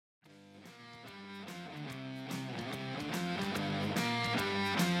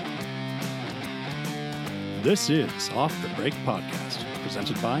This is Off the Break Podcast,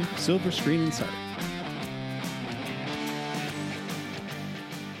 presented by Silver Screen Insider.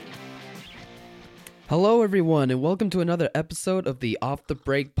 Hello, everyone, and welcome to another episode of the Off the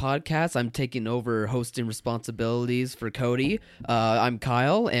Break Podcast. I'm taking over hosting responsibilities for Cody. I'm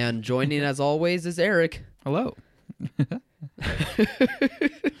Kyle, and joining, as always, is Eric. Hello.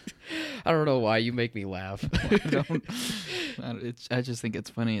 I don't know why you make me laugh. I just think it's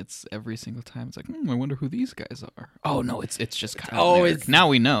funny. It's every single time. It's like, I wonder who these guys are. Oh no, it's just Kyle. Oh, and Eric. Now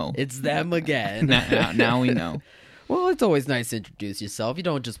we know. It's them again. now we know. Well, it's always nice to introduce yourself. You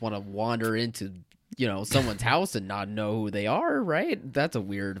don't just want to wander into, someone's house and not know who they are, right? That's a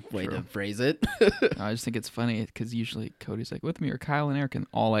weird way to phrase it. I just think it's funny because usually Cody's like with me or Kyle and Eric, and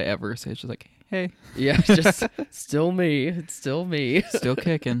all I ever say is just like, hey. Yeah, just still me. It's still me. Still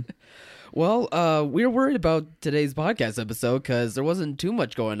kicking. Well, we're worried about today's podcast episode because there wasn't too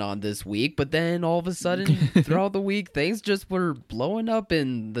much going on this week, but then all of a sudden, throughout the week, things just were blowing up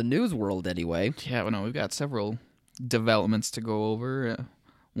in the news world anyway. Yeah, well, no, we've got several developments to go over,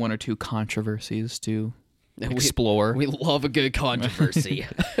 one or two controversies to explore. We love a good controversy.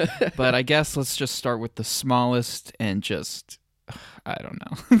 But I guess let's just start with the smallest and just... I don't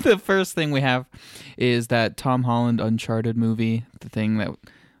know. The first thing we have is that Tom Holland Uncharted movie, the thing that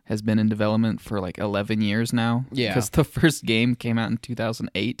has been in development for like 11 years now. Yeah. Because the first game came out in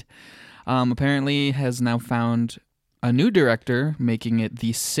 2008. Apparently has now found a new director, making it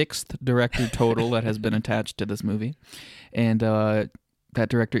the sixth director total that has been attached to this movie. And that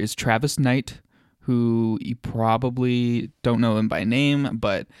director is Travis Knight, who you probably don't know him by name,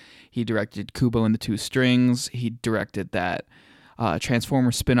 but he directed Kubo and the Two Strings. He directed that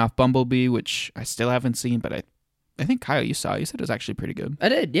Transformers spin-off Bumblebee, which I still haven't seen, but I think Kyle, you saw. You said it was actually pretty good. I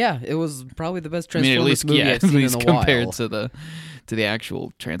did, yeah. It was probably the best Transformers movie I've at seen least in a while. compared to the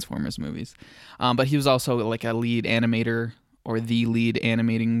actual Transformers movies. But he was also like a lead animator or the lead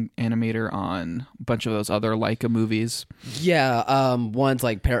animator on a bunch of those other Leica movies. Yeah, one's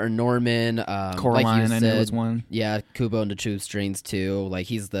like Paranorman. Coraline, like you said, I know was one. Yeah, Kubo and the Two Strings too. Like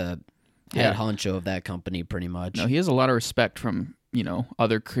he's the head honcho of that company pretty much. No, he has a lot of respect from,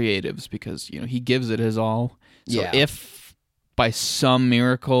 other creatives because, he gives it his all. So if by some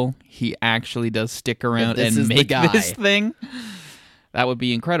miracle he actually does stick around and make this thing, that would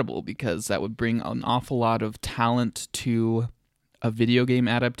be incredible because that would bring an awful lot of talent to a video game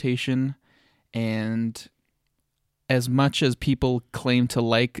adaptation. And as much as people claim to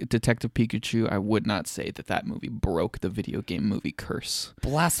like Detective Pikachu, I would not say that movie broke the video game movie curse.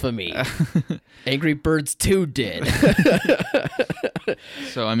 Blasphemy. Angry Birds 2 did.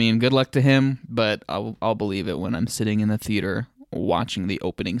 So, good luck to him, but I'll believe it when I'm sitting in the theater watching the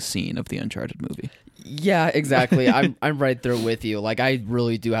opening scene of the Uncharted movie. Yeah, exactly. I'm right there with you. Like, I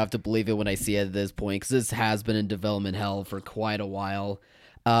really do have to believe it when I see it at this point, because this has been in development hell for quite a while.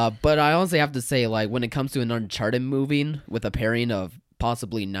 But I honestly have to say, like, when it comes to an Uncharted movie with a pairing of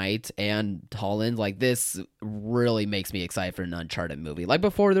possibly Knight and Holland, like, this really makes me excited for an Uncharted movie. Like,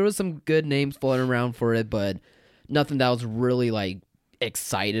 before, there was some good names floating around for it, but nothing that I was really, like,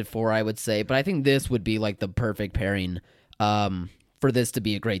 excited for, I would say. But I think this would be, like, the perfect pairing for this to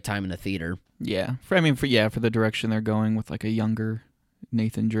be a great time in the theater. Yeah. For the direction they're going with, like, a younger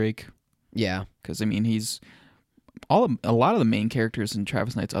Nathan Drake. Yeah. Because, he's... a lot of the main characters in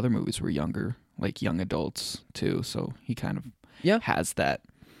Travis Knight's other movies were younger, like young adults too. So he kind of has that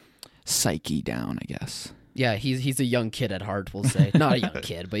psyche down, I guess. Yeah, he's a young kid at heart, we'll say. Not a young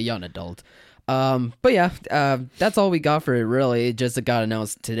kid, but a young adult. But yeah, that's all we got for it. Really, it just got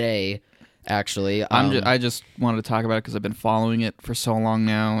announced today. Actually, I just wanted to talk about it because I've been following it for so long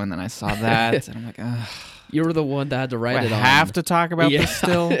now, and then I saw that, and I'm like, ugh. You were the one that had to write it on. I have to talk about this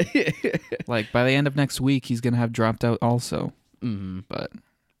still. Like, by the end of next week, he's going to have dropped out also. Mm-hmm. But,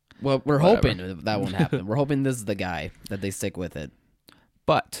 well, we're hoping that won't happen. We're hoping this is the guy, that they stick with it.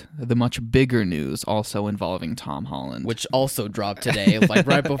 But the much bigger news also involving Tom Holland. Which also dropped today, like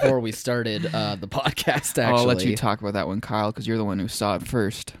right before we started the podcast, actually. I'll let you talk about that one, Kyle, because you're the one who saw it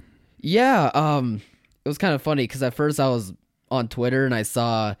first. Yeah, it was kind of funny, because at first I was on Twitter, and I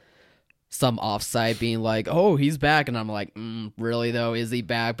saw some offsite being like, oh, he's back, and I'm like, really though, is he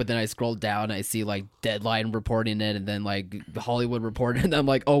back? But then I scrolled down and I see like Deadline reporting it, and then like Hollywood reporting it, and I'm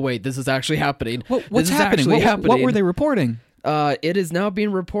like, oh wait, this is actually happening. What's happening? What were they reporting? It is now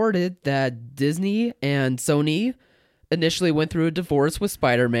being reported that Disney and Sony initially went through a divorce with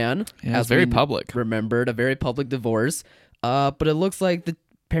Spider-Man. Yeah, it's very public. Remembered, a very public divorce. But it looks like the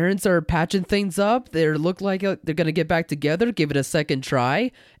parents are patching things up. They look like they're going to get back together, give it a second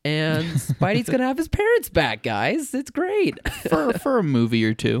try, and Spidey's going to have his parents back, guys. It's great. for a movie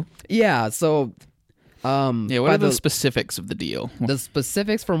or two. Yeah, so What are the specifics of the deal? The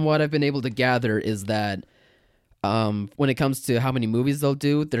specifics, from what I've been able to gather, is that when it comes to how many movies they'll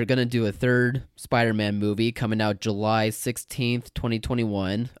do, they're going to do a third Spider-Man movie coming out July 16th,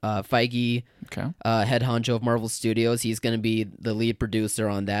 2021. Feige, head honcho of Marvel Studios, he's going to be the lead producer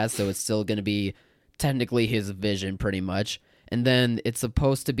on that, so it's still going to be technically his vision pretty much. And then it's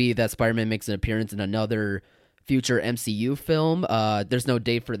supposed to be that Spider-Man makes an appearance in another future MCU film. There's no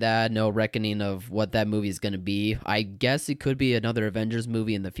date for that, no reckoning of what that movie is going to be. I guess it could be another Avengers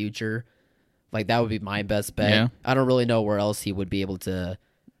movie in the future. Like, that would be my best bet. Yeah. I don't really know where else he would be able to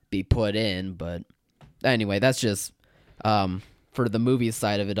be put in, but anyway, that's just for the movie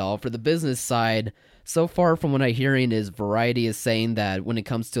side of it all. For the business side, so far from what I'm hearing is Variety is saying that when it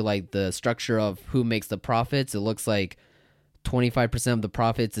comes to like the structure of who makes the profits, it looks like 25% of the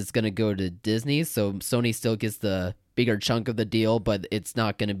profits is going to go to Disney, so Sony still gets the bigger chunk of the deal, but it's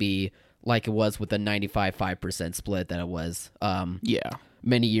not going to be like it was with the 95-5% split that it was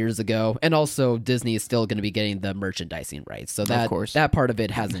many years ago. And also Disney is still going to be getting the merchandising rights, so that part of it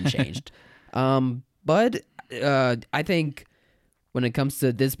hasn't changed. But I think when it comes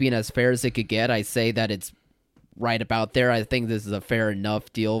to this being as fair as it could get, I say that it's right about there. I think this is a fair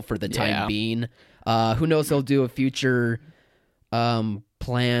enough deal for the time being. Who knows, they'll do a future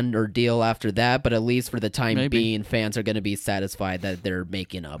plan or deal after that, but at least for the time being, fans are going to be satisfied that they're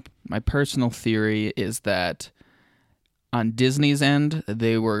making up. My personal theory is that on Disney's end,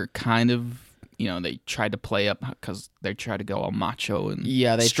 they were kind of, they tried to play up because they tried to go all macho and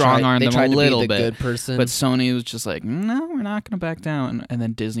they strong-arm them a little to be the bit. Good person. But Sony was just like, no, we're not going to back down. And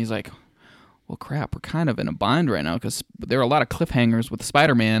then Disney's like, well, crap, we're kind of in a bind right now because there are a lot of cliffhangers with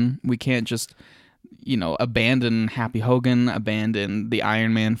Spider-Man. We can't just, abandon Happy Hogan, abandon the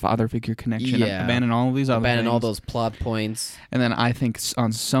Iron Man father figure connection, abandon all of these other things. All those plot points. And then I think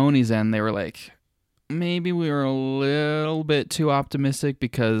on Sony's end, they were like, maybe we were a little bit too optimistic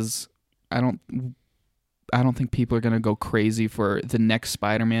because I don't think people are going to go crazy for the next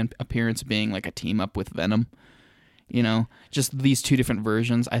Spider-Man appearance being like a team up with Venom. Just these two different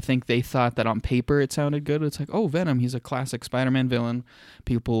versions. I think they thought that on paper it sounded good. It's like, oh, Venom, he's a classic Spider-Man villain.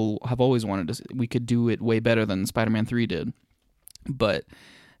 People have always wanted to. We could do it way better than Spider-Man 3 did. But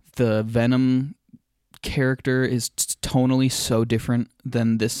the Venom character is tonally so different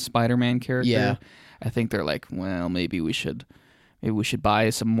than this Spider-Man character. Yeah. I think they're like, well, maybe we should buy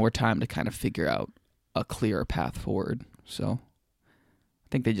some more time to kind of figure out a clearer path forward. So I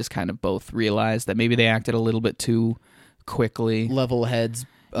think they just kind of both realized that maybe they acted a little bit too quickly. Level heads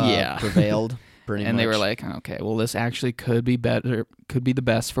prevailed pretty much. And they were like, okay, well, this actually could be better, could be the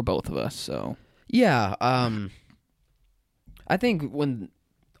best for both of us. So yeah, I think when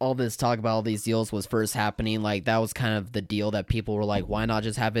all this talk about all these deals was first happening, like that was kind of the deal that people were like, why not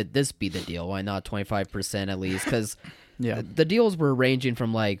just have this be the deal? Why not 25% at least? Because the deals were ranging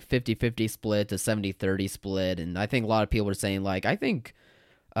from like 50-50 split to 70-30 split, and I think a lot of people were saying like, I think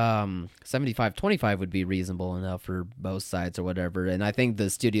 75-25 would be reasonable enough for both sides or whatever, and I think the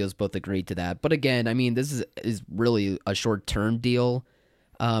studios both agreed to that. But again, I mean, this is really a short-term deal.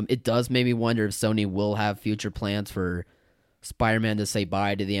 It does make me wonder if Sony will have future plans for Spider-Man to say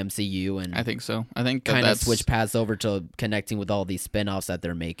bye to the MCU, and I think so. I think kind of switch paths over to connecting with all these spin-offs that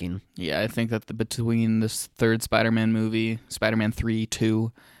they're making. Yeah, I think that between this third Spider-Man movie, Spider-Man 3,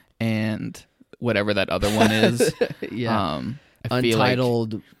 2, and whatever that other one is,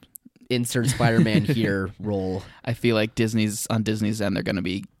 Untitled insert Spider-Man here role. I feel like Disney's end, they're going to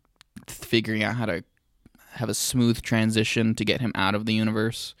be figuring out how to have a smooth transition to get him out of the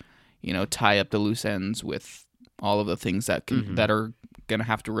universe, tie up the loose ends with all of the things that that are going to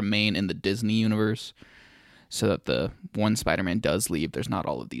have to remain in the Disney universe, so that the one Spider-Man does leave, there's not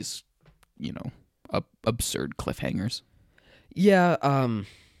all of these, absurd cliffhangers. Yeah,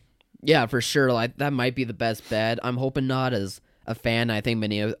 for sure. Like that might be the best bet. I'm hoping not. As a fan, I think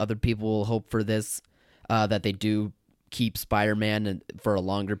many other people will hope for this, that they do keep Spider-Man for a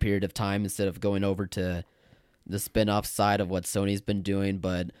longer period of time instead of going over to the spin-off side of what Sony's been doing.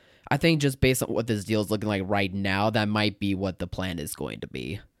 But I think just based on what this deal is looking like right now, that might be what the plan is going to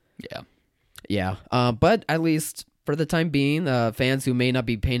be. Yeah. But at least for the time being, fans who may not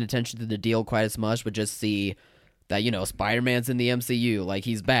be paying attention to the deal quite as much, but just see that, Spider-Man's in the MCU, like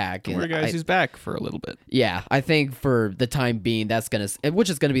he's back. He's back for a little bit. Yeah, I think for the time being, which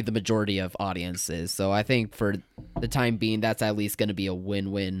is going to be the majority of audiences. So I think for the time being, that's at least going to be a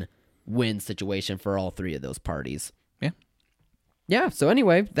win-win-win situation for all three of those parties. Yeah. Yeah, so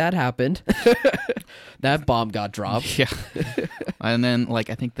anyway, that happened. That bomb got dropped. Yeah. And then, like,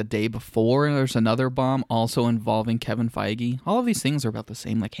 I think the day before, there's another bomb also involving Kevin Feige. All of these things are about the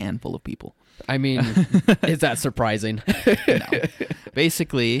same, like, handful of people. I mean, is that surprising? No.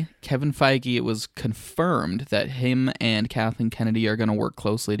 Basically, Kevin Feige, it was confirmed that him and Kathleen Kennedy are going to work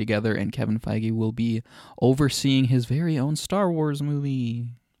closely together, and Kevin Feige will be overseeing his very own Star Wars movie.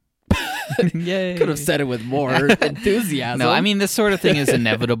 Yay. Could have said it with more enthusiasm. No, I mean, this sort of thing is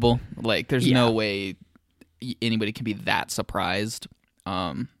inevitable. Like, there's no way anybody can be that surprised.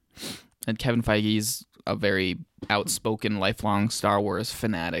 And Kevin Feige's a very outspoken, lifelong Star Wars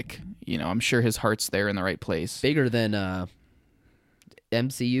fanatic. You know, I'm sure his heart's there in the right place. Bigger than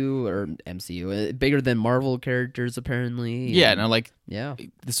MCU, bigger than Marvel characters, apparently. Yeah, no, like, yeah,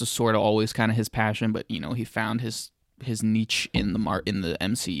 this was sort of always kind of his passion, but, you know, he found his niche in the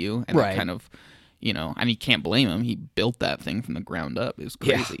MCU, and that kind of, you know, and you can't blame him. He built that thing from the ground up. It was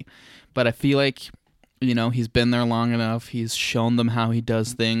crazy. Yeah. But I feel like, you know, he's been there long enough. He's shown them how he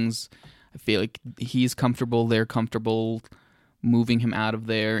does things. I feel like he's comfortable. They're comfortable moving him out of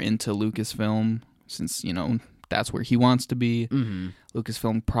there into Lucasfilm, since, you know, that's where he wants to be. Mm-hmm.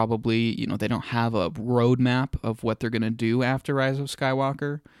 Lucasfilm probably, you know, they don't have a roadmap of what they're going to do after Rise of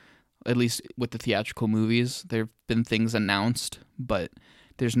Skywalker. At least with the theatrical movies, there have been things announced, but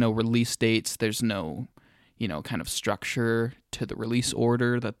there's no release dates. There's no, you know, kind of structure to the release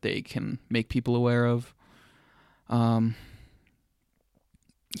order that they can make people aware of. Yeah,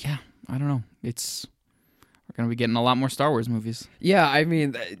 I don't know. We're going to be getting a lot more Star Wars movies. Yeah, I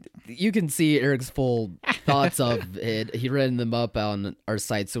mean, you can see Eric's full thoughts of it. He written them up on our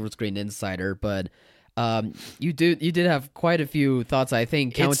site, Silver Screen Insider, but you did have quite a few thoughts, I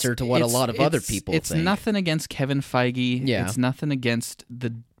think, counter to what a lot of other people think. It's nothing against Kevin Feige. Yeah. It's nothing against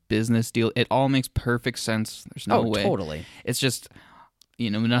the business deal. It all makes perfect sense. There's no way. Totally. It's just, you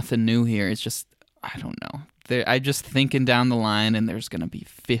know, nothing new here. It's just, I don't know. I just thinking down the line, and there's going to be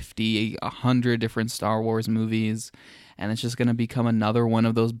 50, 100 different Star Wars movies, and it's just going to become another one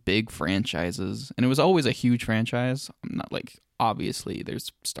of those big franchises. And it was always a huge franchise. I'm not like, obviously,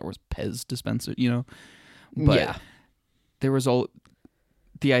 there's Star Wars Pez dispenser, you know? But there was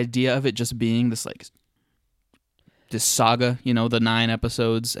the idea of it just being this, like, this saga, you know, the 9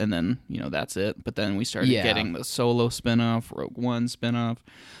 episodes, and then, you know, that's it. But then we started getting the Solo spinoff, Rogue One spinoff.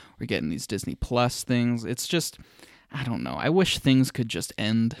 We're getting these Disney Plus things. It's just, I don't know. I wish things could just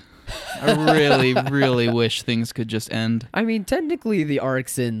end. I really, really wish things could just end. I mean, technically, the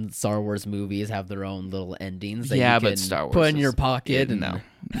arcs in Star Wars movies have their own little endings that you can but Star Wars put in your pocket. No.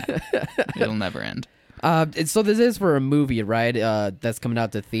 It'll never end. So this is for a movie, right? That's coming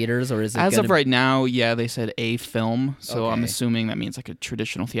out to theaters, or is it? As of right now, they said a film. So I'm assuming that means like a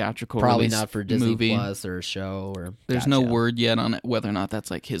traditional theatrical probably release not for Disney movie. Plus or a show. Or there's no word yet on it, whether or not that's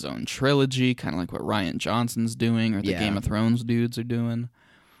like his own trilogy, kind of like what Rian Johnson's doing or the Game of Thrones dudes are doing.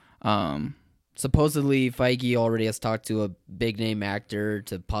 Supposedly, Feige already has talked to a big name actor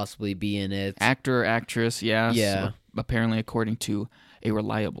to possibly be in it. Actor, actress, yes. Yeah. Apparently, according to a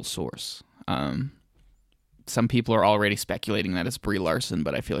reliable source. Some people are already speculating that it's Brie Larson,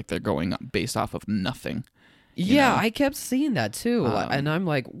 but I feel like they're going based off of nothing. Yeah, I kept seeing that too, and I'm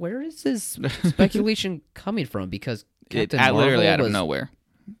like, where is this speculation coming from? Because Captain Marvel literally out of nowhere.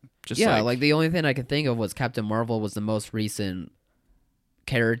 Just like the only thing I could think of was Captain Marvel was the most recent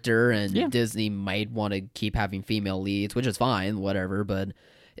character, and Disney might want to keep having female leads, which is fine, whatever. But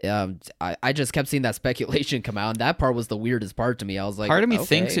I just kept seeing that speculation come out, and that part was the weirdest part to me. I was like, part of me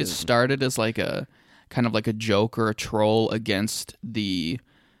thinks it started as like a kind of like a joke or a troll against the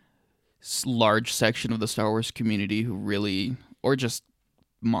large section of the Star Wars community who really, or just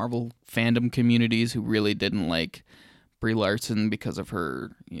Marvel fandom communities who really didn't like Brie Larson because of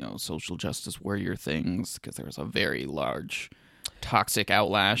her, you know, social justice warrior things, because there was a very large toxic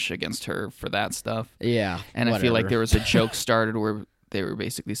outlash against her for that stuff. Yeah. And I feel like there was a joke started where they were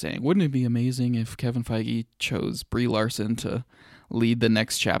basically saying, wouldn't it be amazing if Kevin Feige chose Brie Larson to lead the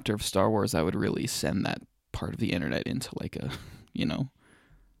next chapter of Star Wars? I would really send that part of the internet into like a, you know,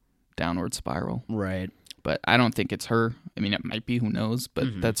 downward spiral. Right. But I don't think it's her. I mean, it might be, who knows?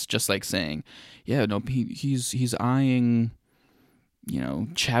 But that's just like saying, yeah, no, he's eyeing, you know,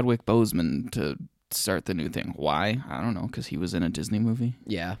 Chadwick Boseman to start the new thing. Why? I don't know, because he was in a Disney movie.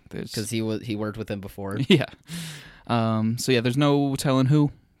 Yeah, because he worked with him before. Yeah. So there's no telling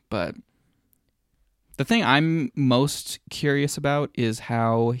who, but the thing I'm most curious about is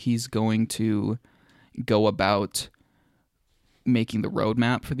how he's going to go about making the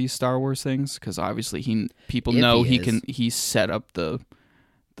roadmap for these Star Wars things, because obviously he set up the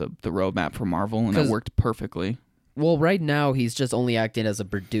roadmap for Marvel, and it worked perfectly. Well, right now he's just only acting as a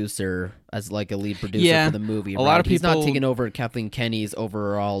producer, as like a lead producer for the movie. A lot of people. He's not taking over Kathleen Kenney's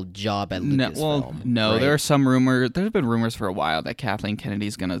overall job at Lucasfilm. No, right? There are some rumors. There's been rumors for a while that Kathleen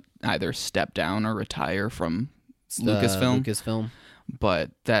Kennedy's going to either step down or retire from Lucasfilm.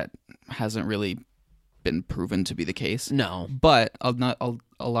 But that hasn't really been proven to be the case. No. But a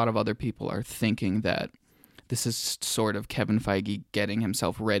lot of other people are thinking that this is sort of Kevin Feige getting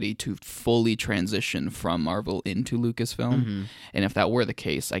himself ready to fully transition from Marvel into Lucasfilm. Mm-hmm. And if that were the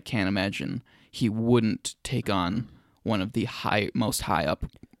case, I can't imagine he wouldn't take on one of the most high up,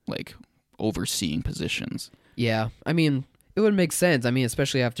 like, overseeing positions. Yeah, I mean, it would make sense. I mean,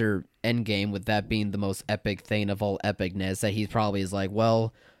 especially after Endgame, with that being the most epic thing of all epicness, that he probably is like,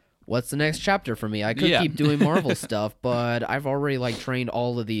 well, what's the next chapter for me? I could keep doing Marvel stuff, but I've already, like, trained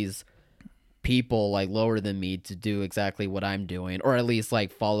all of these people like lower than me to do exactly what I'm doing, or at least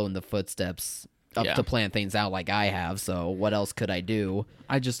like follow in the footsteps to plan things out like I have. So what else could I do?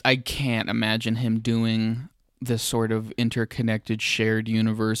 I can't imagine him doing this sort of interconnected shared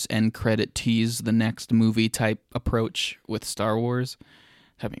universe end credit tease the next movie type approach with Star Wars.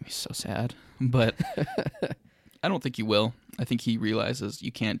 That made me so sad. But I don't think he will. I think he realizes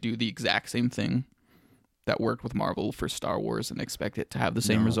you can't do the exact same thing that worked with Marvel for Star Wars and expect it to have the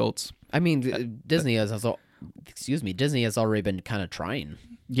same results. I mean, Disney has already been kind of trying.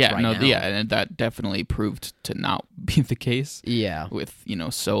 Yeah, now. And that definitely proved to not be the case. Yeah, with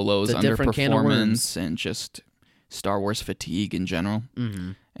Solo's underperformance and just Star Wars fatigue in general.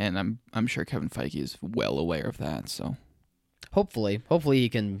 Mm-hmm. And I'm sure Kevin Feige is well aware of that. So hopefully he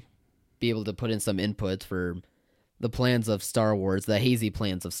can be able to put in some input for the plans of Star Wars, the hazy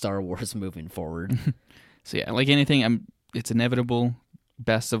plans of Star Wars moving forward. So yeah, like anything, it's inevitable.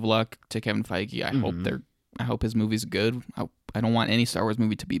 Best of luck to Kevin Feige. I hope his movie's good. I don't want any Star Wars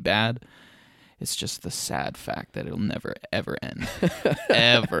movie to be bad. It's just the sad fact that it'll never ever end,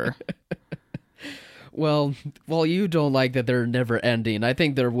 ever. Well, you don't like that they're never ending. I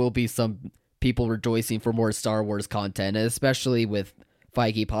think there will be some people rejoicing for more Star Wars content, especially with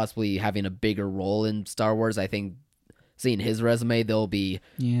Feige possibly having a bigger role in Star Wars. I think, seeing his resume, they'll be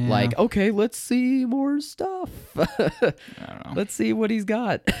like, okay, let's see more stuff. I don't know. Let's see what he's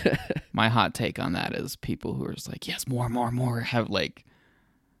got. My hot take on that is people who are just like, yes, more, have like,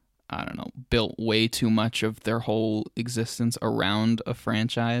 I don't know, built way too much of their whole existence around a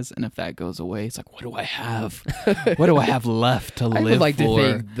franchise. And if that goes away, it's like, what do I have? What do I have left to live for? I would like to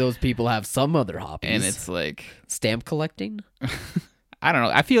think those people have some other hobbies. And it's like... stamp collecting? I don't know.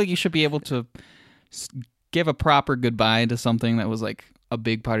 I feel like you should be able to give a proper goodbye to something that was like a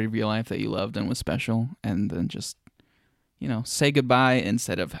big part of your life that you loved and was special, and then just, say goodbye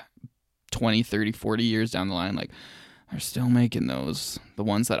instead of 20, 30, 40 years down the line, like, they're still making those. The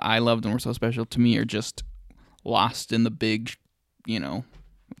ones that I loved and were so special to me are just lost in the big, the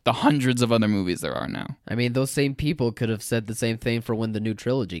hundreds of other movies there are now. I mean, those same people could have said the same thing for when the new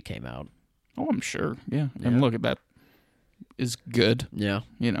trilogy came out. Oh, I'm sure. Yeah. And look, that is good. Yeah.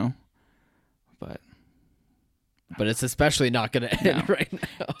 But it's especially not going to end right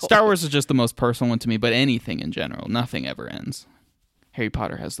now. Star Wars is just the most personal one to me, but anything in general, nothing ever ends. Harry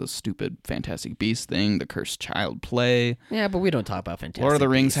Potter has the stupid Fantastic Beasts thing, the Cursed Child play. Yeah, but we don't talk about Fantastic Lord of the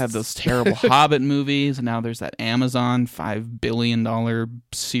Rings Beasts. had those terrible Hobbit movies, and now there's that Amazon $5 billion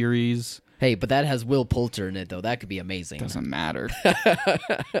series. Hey, but that has Will Poulter in it, though. That could be amazing. Doesn't matter.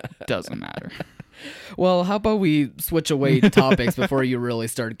 Doesn't matter. Well, how about we switch away topics before you really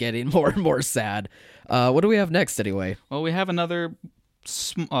start getting more and more sad? What do we have next, anyway? Well, we have another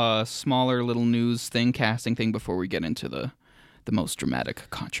smaller little news thing, casting thing, before we get into the most dramatic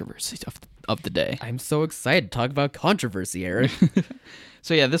controversy of the day. I'm so excited to talk about controversy, Eric.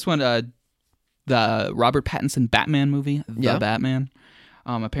 So yeah, this one, the Robert Pattinson Batman movie, The Batman.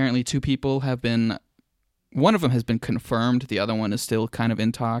 Apparently 2 people have been... One of them has been confirmed. The other one is still kind of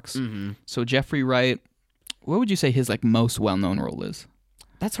in talks. Mm-hmm. So Jeffrey Wright, what would you say his most well-known role is?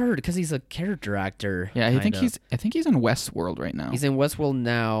 That's hard because he's a character actor. Yeah, I think he's in Westworld right now. He's in Westworld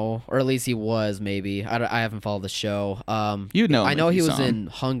now, or at least he was. Maybe I haven't followed the show. You know, I know he was in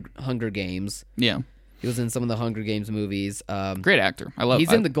Hunger Games. Yeah, he was in some of the Hunger Games movies. Great actor. I love.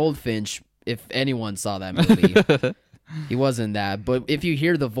 He's in The Goldfinch. If anyone saw that movie. He was in that, but if you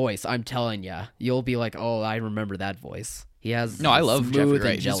hear the voice, I'm telling you, you'll be like, "Oh, I remember that voice." He has I love Jeffrey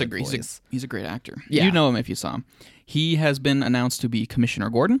Wright. He's a great actor. Yeah. You know him if you saw him. He has been announced to be Commissioner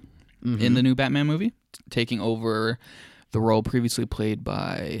Gordon in the new Batman movie, taking over the role previously played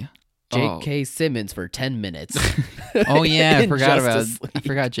by J.K. Simmons for 10 minutes. Oh yeah, I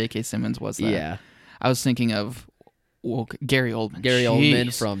forgot J.K. Simmons was that. Yeah, I was thinking of Gary Oldman. Gary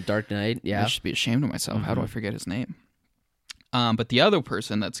Oldman from Dark Knight. Yeah. I should be ashamed of myself. How do I forget his name? But the other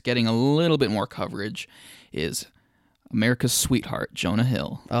person that's getting a little bit more coverage is America's sweetheart, Jonah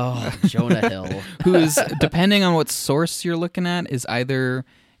Hill. Oh, Jonah Hill. Who is, depending on what source you're looking at, is either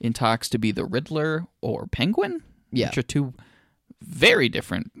in talks to be the Riddler or Penguin. Yeah. Which are two very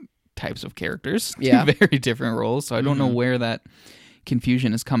different types of characters. Yeah. Two very different roles. So I don't know where that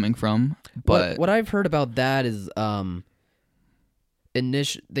confusion is coming from. But what I've heard about that is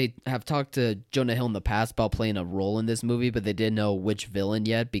they have talked to Jonah Hill in the past about playing a role in this movie, but they didn't know which villain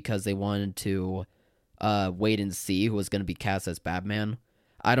yet because they wanted to wait and see who was going to be cast as Batman.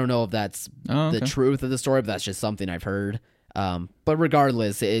 I don't know if that's the truth of the story, but that's just something I've heard. But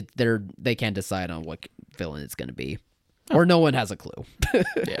regardless, they can't decide on what villain it's going to be, or no one has a clue.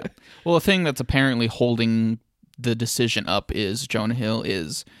 Yeah. Well, the thing that's apparently holding the decision up is Jonah Hill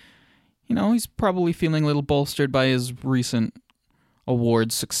is, he's probably feeling a little bolstered by his recent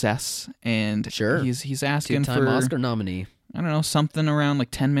award success, and sure, he's asking two-time for Oscar nominee. I don't know, something around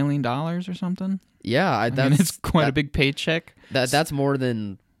like $10 million or something. Yeah, I mean, it's quite a big paycheck. That's more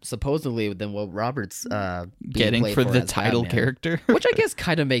than supposedly than what Robert's getting for the title Batman, character, which I guess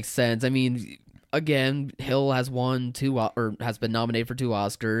kind of makes sense. I mean, again, Hill has won has been nominated for 2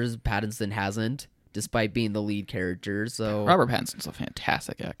 Oscars. Pattinson hasn't, despite being the lead character. So Robert Pattinson's a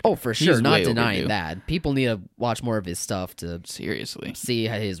fantastic actor. Oh, for sure, not denying that. People need to watch more of his stuff to seriously see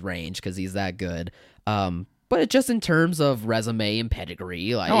his range because he's that good. But just in terms of resume and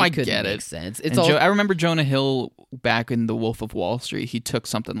pedigree, like, I could get make it. sense. I remember Jonah Hill back in The Wolf of Wall Street. He took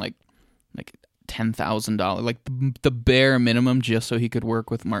something like $10,000, like the bare minimum, just so he could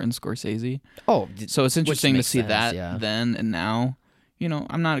work with Martin Scorsese. Oh, so it's interesting to see that then and now.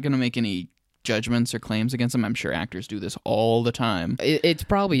 I'm not going to make any judgments or claims against him. I'm sure actors do this all the time. It's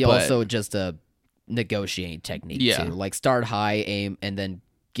probably also just a negotiating technique too. Like start high, aim, and then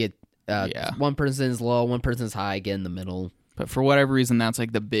get one person's low, one person's high, get in the middle. But for whatever reason, that's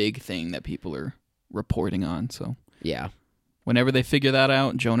like the big thing that people are reporting on. So yeah, whenever they figure that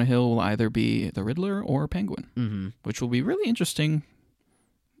out, Jonah Hill will either be the Riddler or Penguin, which will be really interesting.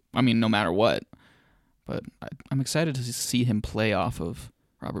 I mean, no matter what. But I'm excited to see him play off of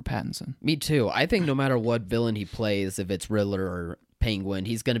Robert Pattinson. Me too. I think no matter what villain he plays, if it's Riddler or Penguin,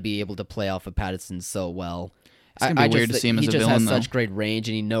 he's going to be able to play off of Pattinson so well. It's going to be weird to see him as a villain, He just has such great range,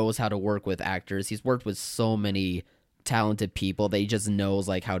 and he knows how to work with actors. He's worked with so many talented people that he just knows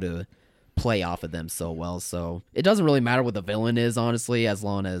like how to play off of them so well. So it doesn't really matter what the villain is, honestly, as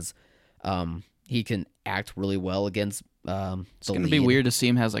long as he can act really well against It's going to be weird to see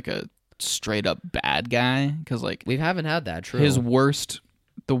him as like a straight up bad guy, because like we haven't had that. True.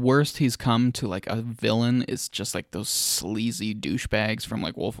 The worst he's come to like a villain is just like those sleazy douchebags from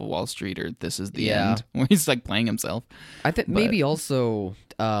like Wolf of Wall Street or This Is the End, where he's like playing himself. I think maybe also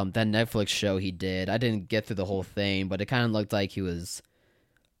that Netflix show he did. I didn't get through the whole thing, but it kind of looked like he was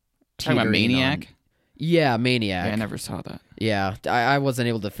talking about Maniac. Yeah, Maniac. Yeah, I never saw that. Yeah, I wasn't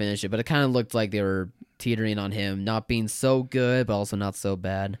able to finish it, but it kind of looked like they were teetering on him not being so good, but also not so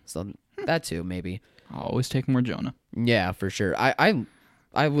bad. So that too, maybe. I'll always take more Jonah. Yeah, for sure.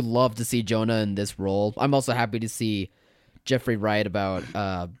 I would love to see Jonah in this role. I'm also happy to see Jeffrey Wright about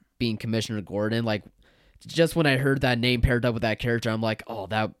being Commissioner Gordon. Like, just when I heard that name paired up with that character, I'm like, oh,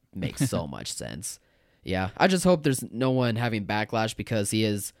 that makes so much sense. Yeah, I just hope there's no one having backlash because he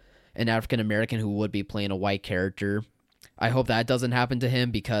is an African American who would be playing a white character. I hope that doesn't happen to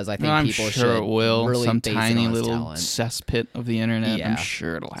him because I think people should it will. Really some base tiny it on little talent. cesspit of the internet. Yeah. I'm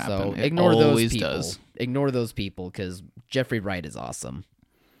sure it'll happen. So ignore those people. Ignore those people because Jeffrey Wright is awesome.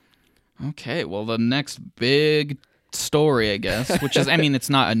 Okay, well, the next big story, I guess, which is, I mean, it's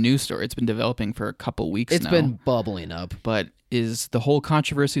not a new story. It's been developing for a couple weeks now. It's been bubbling up. But is the whole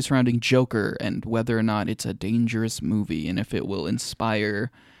controversy surrounding Joker and whether or not it's a dangerous movie and if it will inspire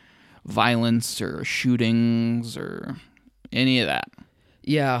violence or shootings or any of that.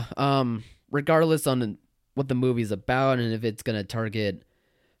 Yeah, regardless on what the movie's about and if it's going to target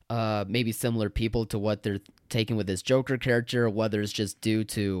maybe similar people to what they're taking with this Joker character, or whether it's just due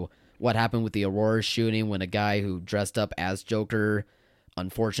to what happened with the Aurora shooting when a guy who dressed up as Joker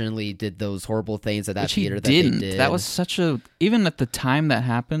unfortunately did those horrible things at that Which theater he that didn't. they did. That was such a... Even at the time that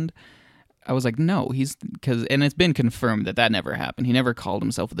happened, I was like, no, and it's been confirmed that never happened. He never called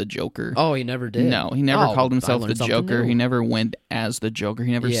himself the Joker. Oh, he never did? No, he never called himself the Joker. He never went as the Joker.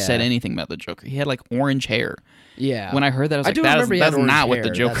 He never said anything about the Joker. He had like orange hair. Yeah. When I heard that, I was like, that's not what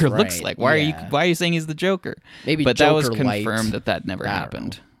the Joker looks like. Why are you saying he's the Joker? Maybe but Joker that was confirmed that never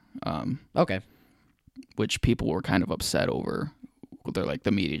happened. Okay. Which people were kind of upset over. They're like,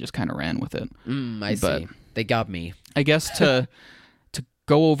 the media just kind of ran with it. I see. They got me. I guess to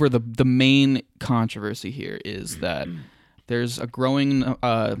go over the main controversy here is that there's a growing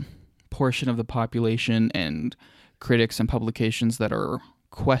portion of the population and critics and publications that are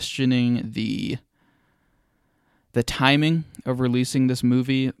questioning the timing of releasing this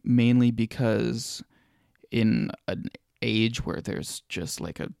movie, mainly because in an age where there's just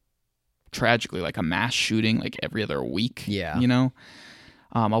tragically a mass shooting like every other week, you know,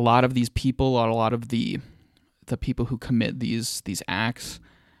 a lot of these people, a lot of the people who commit these acts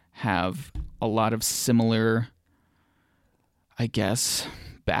have a lot of similar, I guess,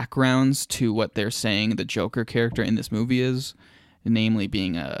 backgrounds to what they're saying the Joker character in this movie is, namely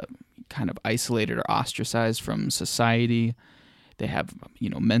being a kind of isolated or ostracized from society. They have,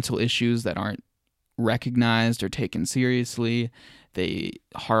 mental issues that aren't recognized or taken seriously. They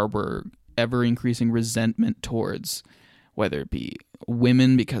harbor ever increasing resentment towards whether it be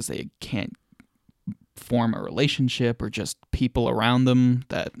women because they can't form a relationship or just people around them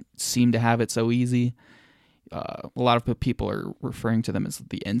that seem to have it so easy. A lot of people are referring to them as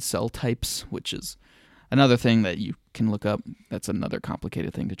the incel types, which is another thing that you can look up. That's another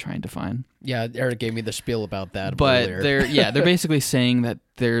complicated thing to try and define. Yeah, Eric gave me the spiel about that. But earlier. they're basically saying that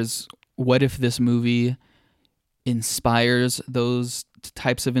what if this movie inspires those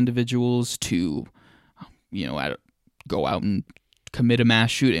types of individuals to, go out and commit a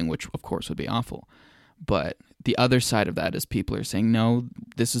mass shooting, which of course would be awful. But the other side of that is people are saying, no,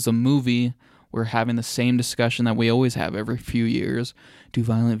 this is a movie. We're having the same discussion that we always have every few years. Do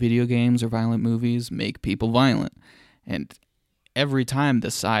violent video games or violent movies make people violent? And every time the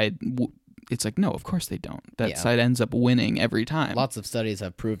side, it's like, no, of course they don't. That side ends up winning every time. Lots of studies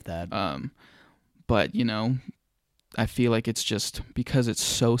have proved that. But, I feel like it's just because it's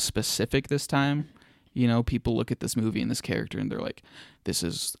so specific this time. People look at this movie and this character and they're like, this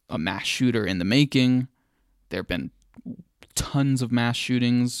is a mass shooter in the making. There have been tons of mass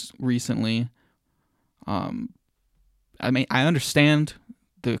shootings recently. I understand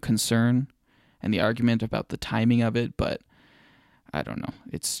the concern and the argument about the timing of it, but I don't know.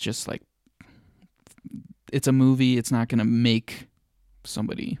 It's just like, it's a movie. It's not going to make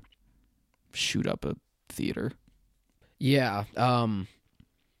somebody shoot up a theater. Yeah.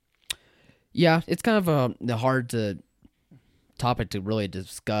 Yeah, it's kind of a hard topic to really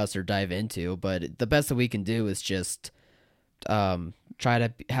discuss or dive into, but the best that we can do is just try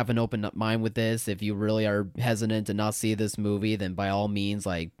to have an open mind with this. If you really are hesitant to not see this movie, then by all means,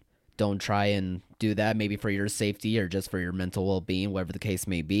 don't try and do that, maybe for your safety or just for your mental well-being, whatever the case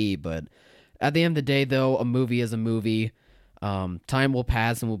may be. But at the end of the day, though, a movie is a movie. Time will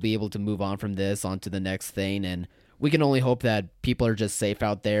pass and we'll be able to move on from this onto the next thing, and we can only hope that people are just safe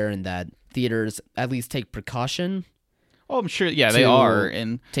out there and that theaters at least take precaution. Oh, I'm sure, they are.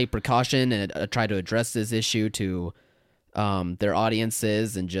 And take precaution and try to address this issue to their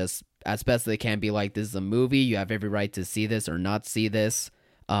audiences, and just as best they can be like, this is a movie, you have every right to see this or not see this,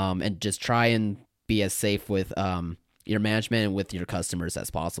 and just try and be as safe with your management and with your customers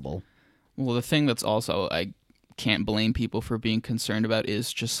as possible. Well, the thing that's also I can't blame people for being concerned about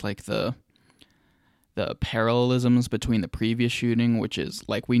is just the parallelisms between the previous shooting, which is,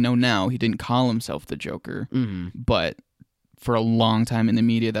 we know now, he didn't call himself the Joker, but for a long time in the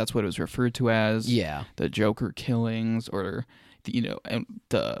media, that's what it was referred to as. Yeah. The Joker killings, or,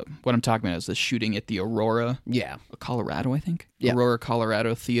 what I'm talking about is the shooting at the Aurora, Colorado, I think. Yeah. Aurora,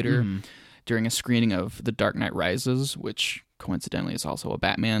 Colorado theater during a screening of The Dark Knight Rises, which coincidentally is also a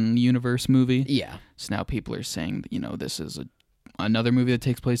Batman universe movie. Yeah. So now people are saying, this is another movie that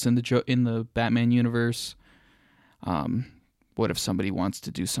takes place in the Batman universe. What if somebody wants to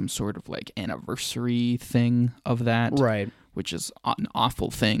do some sort of anniversary thing of that? Right. Which is an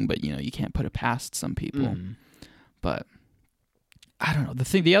awful thing, but you can't put it past some people. But I don't know.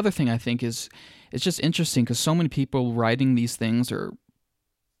 The other thing I think is it's just interesting because so many people writing these things or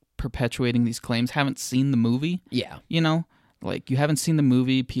perpetuating these claims haven't seen the movie. Yeah. You haven't seen the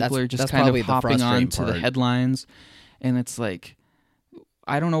movie. People are just kind of hopping on to the headlines. And it's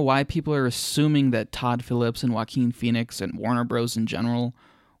I don't know why people are assuming that Todd Phillips and Joaquin Phoenix and Warner Bros. In general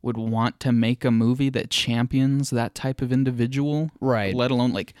would want to make a movie that champions that type of individual. Right. Let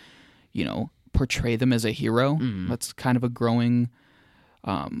alone, portray them as a hero. That's kind of a growing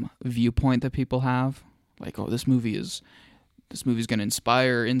viewpoint that people have. This movie is this movie's going to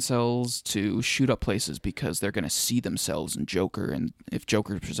inspire incels to shoot up places because they're going to see themselves in Joker, and if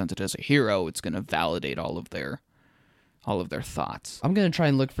Joker is presented as a hero, it's going to validate all of their thoughts. I'm going to try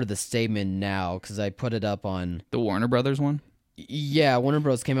and look for the statement now because I put it up on the Warner Brothers one. Yeah, Warner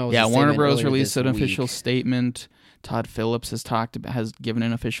Bros. Came out with a statement. Warner Bros. Released an official statement. Todd Phillips has given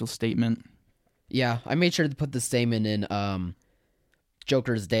an official statement. Yeah, I made sure to put the statement in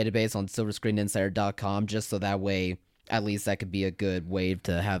Joker's database on silverscreeninsider.com just so that way, at least that could be a good way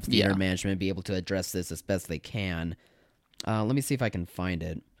to have theater management be able to address this as best they can. Let me see if I can find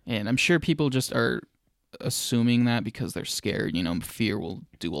it. And I'm sure people just are assuming that because they're scared. Fear will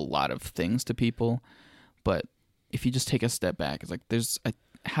do a lot of things to people. But if you just take a step back, it's like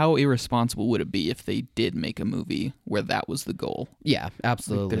how irresponsible would it be if they did make a movie where that was the goal? Yeah,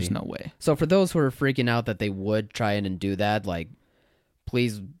 absolutely. There's no way. So for those who are freaking out that they would try and do that,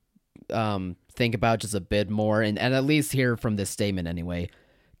 please think about just a bit more and at least hear from this statement anyway.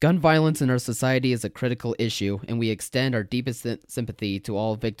 Gun violence in our society is a critical issue, and we extend our deepest sympathy to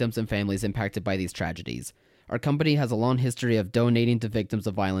all victims and families impacted by these tragedies. Our company has a long history of donating to victims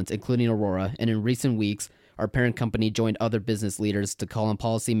of violence, including Aurora, and in recent weeks, our parent company joined other business leaders to call on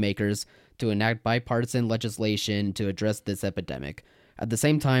policymakers to enact bipartisan legislation to address this epidemic. At the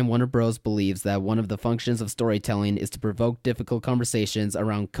same time, Warner Bros. Believes that one of the functions of storytelling is to provoke difficult conversations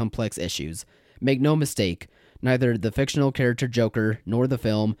around complex issues. Make no mistake, neither the fictional character Joker nor the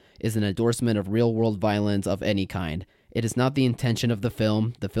film is an endorsement of real-world violence of any kind. It is not the intention of the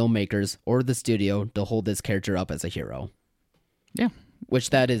film, the filmmakers, or the studio to hold this character up as a hero. Yeah.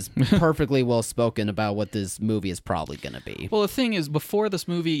 Which that is perfectly well spoken about what this movie is probably going to be. Well, the thing is, before this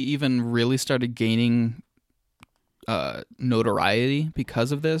movie even really started gaining notoriety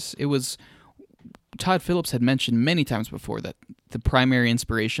because of this, it was Todd Phillips had mentioned many times before that the primary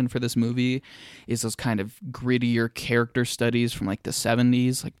inspiration for this movie is those kind of grittier character studies from the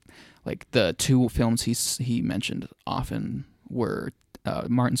 70s. Like the two films he mentioned often were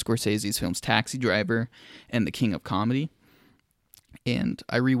Martin Scorsese's films Taxi Driver and The King of Comedy. And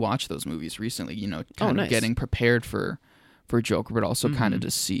I rewatched those movies recently, kind of getting prepared for Joker, but also kind of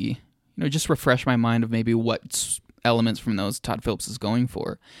to see, just refresh my mind of maybe what elements from those Todd Phillips is going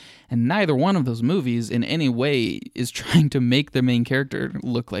for. And neither one of those movies in any way is trying to make the main character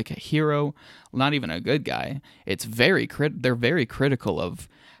look like a hero, not even a good guy. It's they're very critical of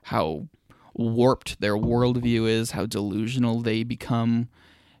how warped their worldview is, how delusional they become.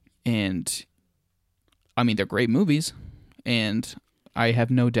 And I mean, they're great movies. And I have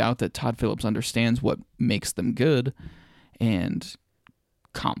no doubt that Todd Phillips understands what makes them good and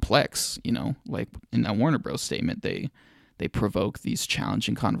complex, like in that Warner Bros. Statement, they provoke these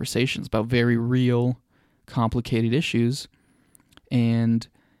challenging conversations about very real, complicated issues. And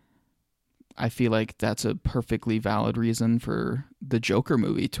I feel like that's a perfectly valid reason for the Joker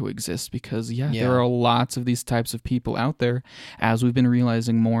movie to exist because, there are lots of these types of people out there, as we've been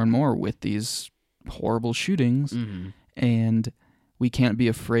realizing more and more with these horrible shootings. Mm-hmm. And we can't be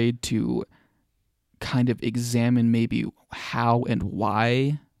afraid to kind of examine maybe how and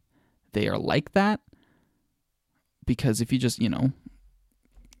why they are like that. Because if you just,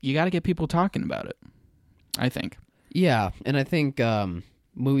 you got to get people talking about it, I think. Yeah, and I think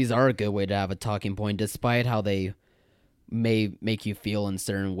movies are a good way to have a talking point, despite how they may make you feel in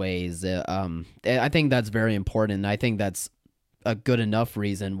certain ways. I think that's very important, and I think that's a good enough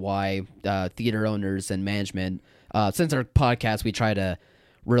reason why theater owners and management, since our podcast, we try to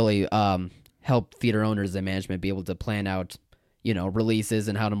really help theater owners and management be able to plan out, releases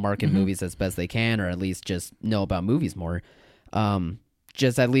and how to market movies as best they can, or at least just know about movies more.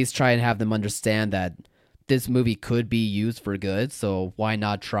 Just at least try and have them understand that this movie could be used for good. So why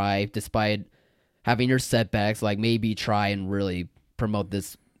not try, despite having your setbacks, maybe try and really promote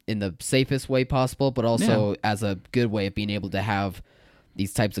this in the safest way possible, but also as a good way of being able to have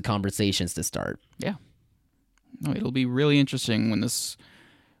these types of conversations to start. Yeah. No, it'll be really interesting when this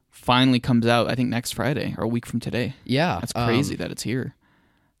finally comes out, I think next Friday or a week from today. Yeah. That's crazy that it's here.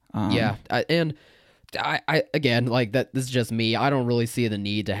 I again, this is just me. I don't really see the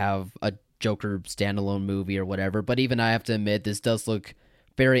need to have a Joker standalone movie or whatever, but even I have to admit, this does look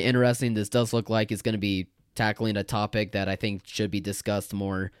very interesting. This does look like it's going to be tackling a topic that I think should be discussed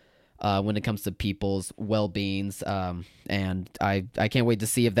more when it comes to people's well-beings, and I can't wait to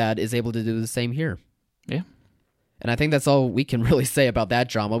see if that is able to do the same here. Yeah. And I think that's all we can really say about that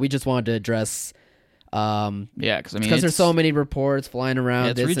drama. We just wanted to address, because there's so many reports flying around.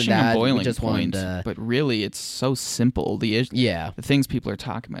 It's this reaching and that. a boiling we just point, but really, it's so simple. The things people are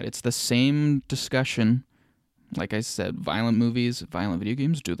talking about. It's the same discussion. Like I said, violent movies, violent video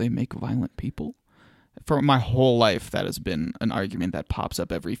games. Do they make violent people? For my whole life, that has been an argument that pops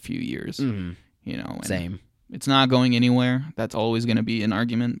up every few years. Mm-hmm. Same. It's not going anywhere. That's always going to be an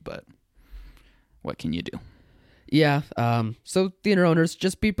argument, but what can you do? Yeah, so theater owners,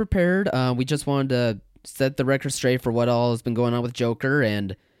 just be prepared. We just wanted to set the record straight for what all has been going on with Joker,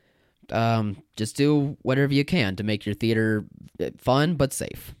 and just do whatever you can to make your theater fun but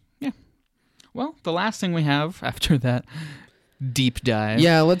safe. Yeah. Well, the last thing we have after that deep dive.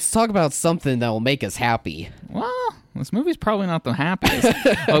 Yeah, let's talk about something that will make us happy. Well, this movie's probably not the happiest.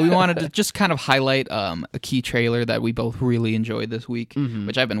 But we wanted to just kind of highlight a key trailer that we both really enjoyed this week,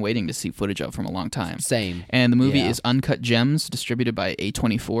 which I've been waiting to see footage of from a long time. Same. And the movie is Uncut Gems, distributed by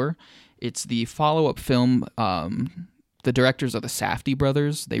A24. It's the follow-up film. The directors are the Safdie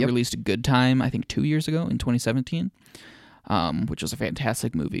brothers. They released Good Time, I think 2 years ago in 2017. Which was a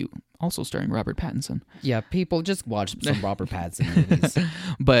fantastic movie, also starring Robert Pattinson. Yeah, people just watch some Robert Pattinson movies.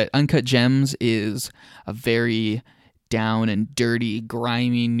 But Uncut Gems is a very down and dirty,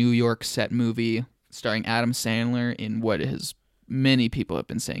 grimy New York set movie starring Adam Sandler in what many people have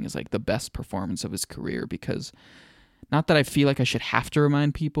been saying is like the best performance of his career, because not that I feel like I should have to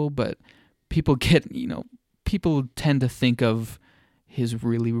remind people, but people tend to think of his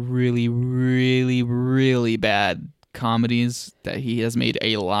really, really, really, really bad comedies that he has made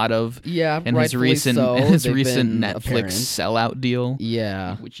a lot of. Yeah, and his recent Netflix apparent. sellout deal.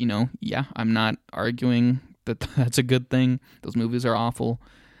 Yeah. Which, I'm not arguing that that's a good thing. Those movies are awful.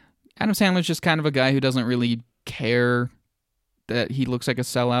 Adam Sandler's just kind of a guy who doesn't really care that he looks like a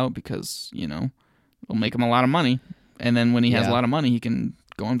sellout because, it'll make him a lot of money. And then when he has a lot of money, he can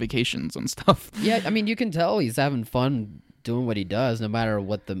go on vacations and stuff. Yeah, I mean, you can tell he's having fun doing what he does, no matter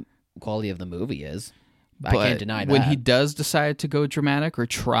what the quality of the movie is. But I can't deny that. When he does decide to go dramatic or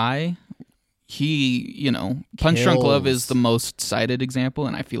try, he, Punch Drunk Love is the most cited example,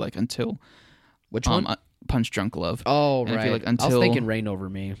 and I feel like until... Which one? Punch Drunk Love. Oh, and right. I feel like until... I was thinking Reign Over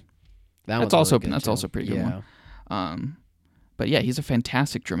Me. That's also a pretty good one. But yeah, he's a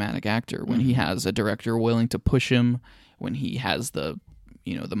fantastic dramatic actor when he has a director willing to push him, when he has the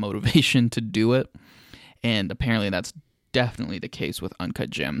motivation to do it. And apparently that's definitely the case with Uncut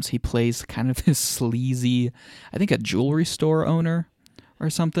Gems. He plays kind of this sleazy, I think a jewelry store owner or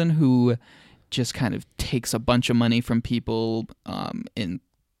something, who just kind of takes a bunch of money from people in,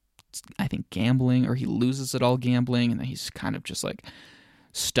 I think, gambling, or he loses it all gambling, and then he's kind of just like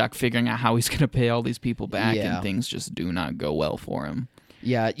stuck figuring out how he's going to pay all these people back, and things just do not go well for him.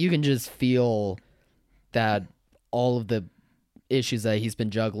 Yeah, you can just feel that all of the issues that he's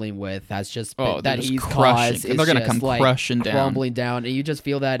been juggling with has just been, that he's caused. They're going to come crushing crumbling down, and you just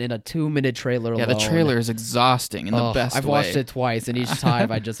feel that in a 2-minute trailer. Yeah, alone. The trailer is exhausting in the best way. I've watched it twice, and each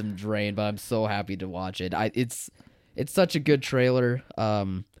time I just am drained. But I'm so happy to watch it. It's such a good trailer.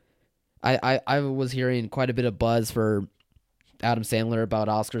 I was hearing quite a bit of buzz for Adam Sandler about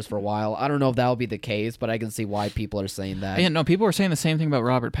Oscars for a while. I don't know if that'll be the case, but I can see why people are saying that. Yeah, no, people were saying the same thing about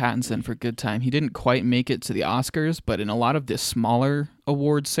Robert Pattinson for Good Time. He didn't quite make it to the Oscars, but in a lot of the smaller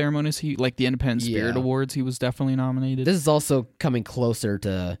awards ceremonies, like the Independent Spirit Awards, he was definitely nominated. This is also coming closer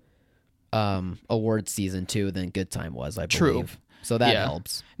to awards season 2 than Good Time was, I believe. True. So that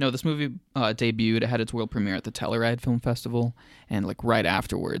helps. No, this movie debuted. It had its world premiere at the Telluride Film Festival, and like right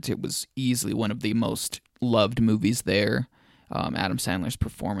afterwards, it was easily one of the most loved movies there. Adam Sandler's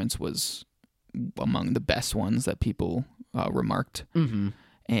performance was among the best ones that people remarked. Mm-hmm.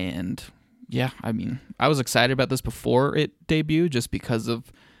 And yeah, I mean, I was excited about this before it debuted just because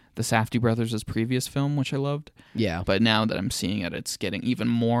of the Safdie brothers' previous film, which I loved. Yeah. But now that I'm seeing it, it's getting even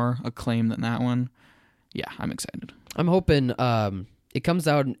more acclaim than that one. Yeah, I'm excited. I'm hoping it comes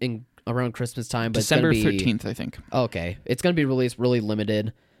out in around Christmas time, but December it's gonna be 13th, I think. Okay. It's going to be released really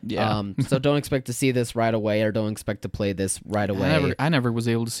limited. Yeah. So don't expect to see this right away, or don't expect to play this right away. I never was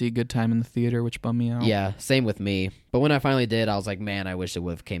able to see Good Time in the theater, which bummed me out. Yeah, same with me. But when I finally did, I was like, man, I wish it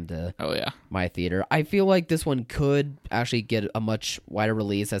would have came to my theater. I feel like this one could actually get a much wider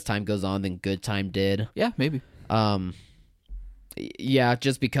release as time goes on than Good Time did. Yeah, maybe. Yeah,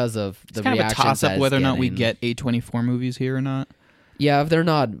 just because of the kind of a toss-up whether or not we getting. get A24 movies here or not. Yeah, if they're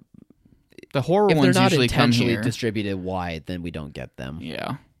not... The horror ones usually come here. If they're not intentionally distributed wide, then we don't get them.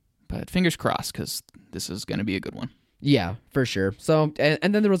 Yeah. But fingers crossed, because this is going to be a good one. Yeah, for sure. So,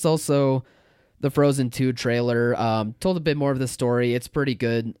 and then there was also the Frozen 2 trailer. Told a bit more of the story. It's pretty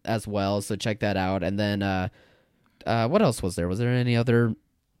good as well, so check that out. And then, what else was there? Was there any other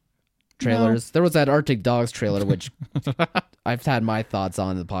trailers? No. There was that Arctic Dogs trailer, which I've had my thoughts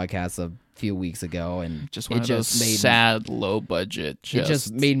on the podcast a few weeks ago, and just one of those sad, low budget. It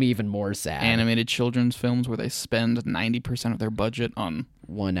just made me even more sad. Animated children's films where they spend 90% of their budget on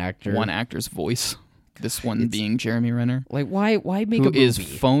one actor's voice. This one being Jeremy Renner. Like, why make a movie? Who is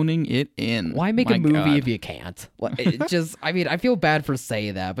phoning it in. Why make a movie if you can't? It just, I mean, I feel bad for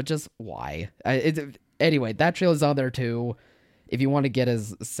saying that, but just why? Anyway, that trailer's on there too. If you want to get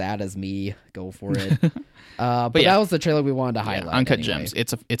as sad as me, go for it. But that was the trailer we wanted to highlight. Uncut Gems.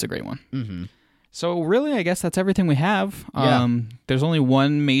 It's a great one. Mm-hmm. So really, I guess that's everything we have. Yeah. There's only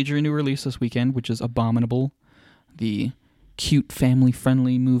one major new release this weekend, which is Abominable, the cute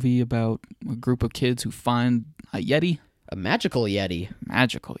family-friendly movie about a group of kids who find a Yeti. A magical Yeti.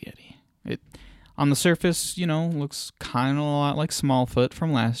 Magical Yeti. It, on the surface, looks kind of a lot like Smallfoot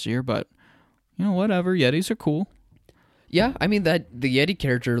from last year, but, whatever. Yetis are cool. Yeah, I mean, the Yeti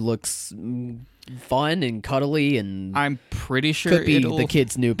character looks fun and cuddly, and I'm pretty sure could be the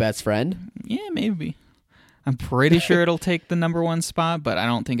kid's new best friend. Yeah, maybe. I'm pretty sure it'll take the number one spot, but I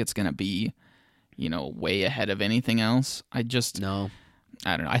don't think it's going to be, way ahead of anything else. No.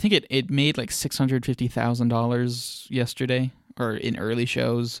 I don't know. I think it made like $650,000 yesterday, or in early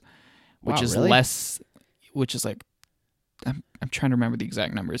shows, which is really? less, which is like, I'm trying to remember the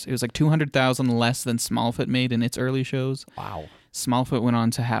exact numbers. It was like $200,000 less than Smallfoot made in its early shows. Wow. Smallfoot went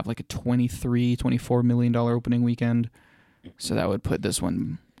on to have like a $24 million opening weekend. So that would put this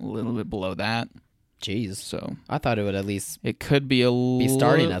one a little bit below that. Jeez. So I thought it would at least it could be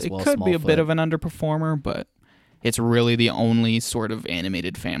starting as well. It could be a bit of an underperformer, but it's really the only sort of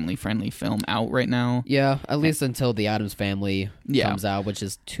animated family-friendly film out right now. Yeah, at least until The Addams Family comes out, which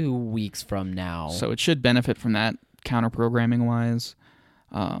is 2 weeks from now. So it should benefit from that, counter-programming wise.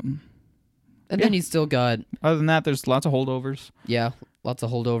 And then you still got... Other than that, there's lots of holdovers. Yeah, lots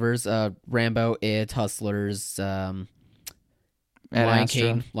of holdovers. Rambo, It, Hustlers, Lion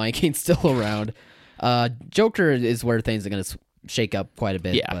King. Lion King's still around. Joker is where things are going to shake up quite a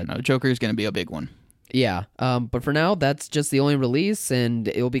bit. Yeah, Joker is going to be a big one. Yeah, but for now, that's just the only release, and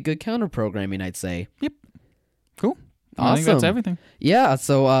it'll be good counter-programming, I'd say. Yep. Cool. Awesome. I think that's everything. Yeah,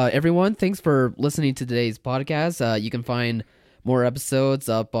 so everyone, thanks for listening to today's podcast. You can find more episodes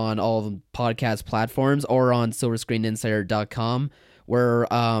up on all the podcast platforms or on silverscreeninsider.com, where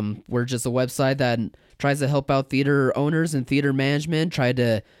we're just a website that tries to help out theater owners and theater management, try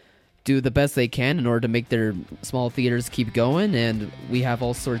to do the best they can in order to make their small theaters keep going. And we have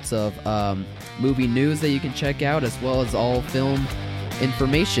all sorts of movie news that you can check out, as well as all film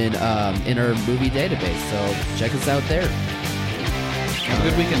information in our movie database. So check us out there. Have a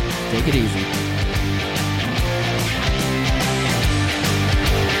good weekend. Take it easy.